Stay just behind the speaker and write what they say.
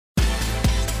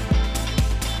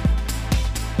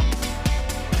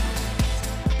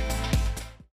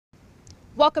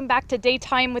Welcome back to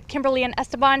Daytime with Kimberly and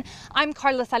Esteban. I'm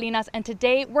Carla Salinas, and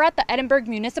today we're at the Edinburgh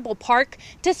Municipal Park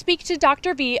to speak to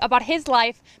Dr. V about his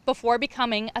life before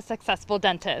becoming a successful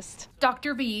dentist.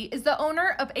 Dr. V is the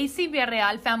owner of AC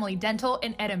Villarreal Family Dental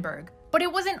in Edinburgh, but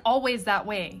it wasn't always that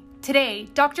way. Today,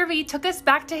 Dr. V took us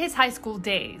back to his high school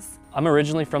days. I'm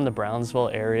originally from the Brownsville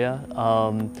area.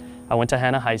 I went to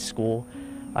Hannah High School.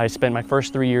 I spent my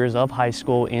first 3 years of high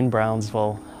school in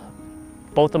Brownsville.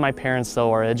 Both of my parents, though,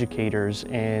 are educators,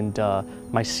 and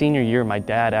my senior year, my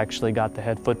dad actually got the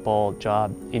head football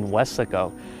job in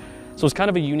Weslaco. So it was kind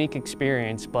of a unique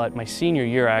experience, but my senior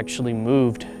year, I actually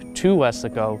moved to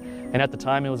Weslaco, and at the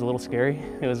time, it was a little scary.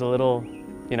 It was a little,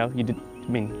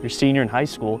 you're senior in high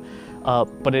school,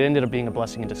 but it ended up being a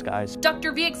blessing in disguise.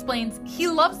 Dr. V explains he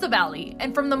loves the Valley,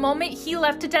 and from the moment he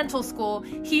left to dental school,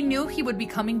 he knew he would be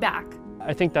coming back.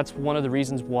 I think that's one of the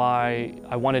reasons why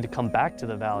I wanted to come back to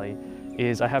the Valley,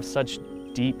 is I have such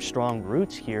deep, strong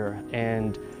roots here.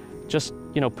 And just,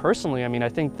 personally, I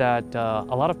think that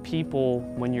a lot of people,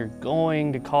 when you're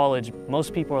going to college,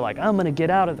 most people are like, I'm gonna get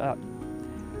out of that.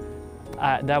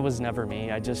 That was never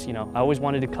me. I always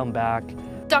wanted to come back.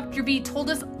 Dr. V told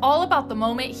us all about the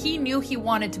moment he knew he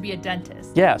wanted to be a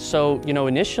dentist. Yeah, so,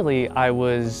 initially I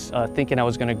was thinking I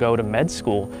was gonna go to med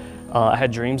school. I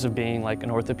had dreams of being like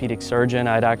an orthopedic surgeon.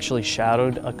 I'd actually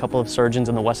shadowed a couple of surgeons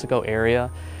in the Weslaco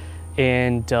area.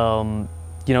 And,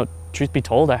 truth be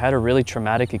told, I had a really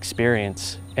traumatic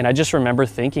experience. And I just remember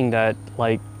thinking that,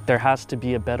 there has to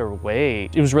be a better way.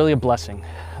 It was really a blessing,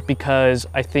 because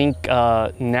I think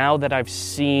now that I've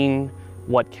seen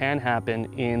what can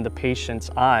happen in the patient's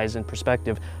eyes and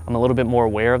perspective, I'm a little bit more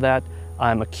aware of that.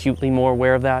 I'm acutely more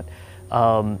aware of that.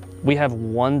 We have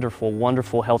wonderful,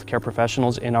 wonderful healthcare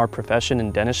professionals in our profession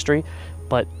in dentistry,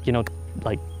 but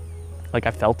I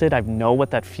felt it. I know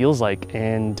what that feels like,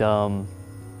 and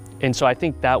so I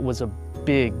think that was a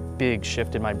big, big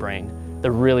shift in my brain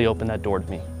that really opened that door to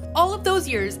me. All of those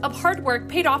years of hard work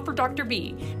paid off for Dr.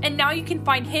 V, and now you can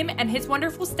find him and his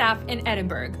wonderful staff in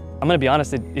Edinburgh. I'm gonna be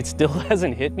honest, it still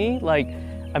hasn't hit me.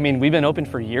 We've been open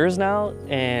for years now,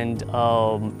 and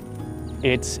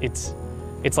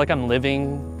it's like I'm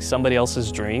living somebody else's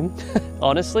dream,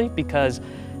 honestly, because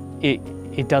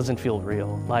it doesn't feel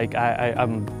real.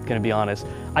 I'm gonna be honest.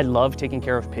 I love taking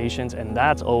care of patients, and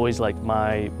that's always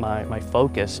my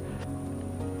focus.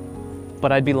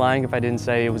 But I'd be lying if I didn't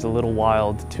say it was a little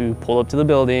wild to pull up to the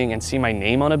building and see my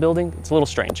name on a building. It's a little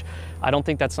strange. I don't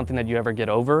think that's something that you ever get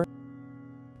over.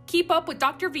 Keep up with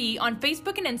Dr. V on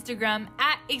Facebook and Instagram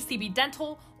at ACV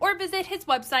Dental, or visit his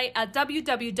website at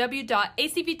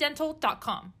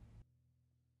www.acvdental.com.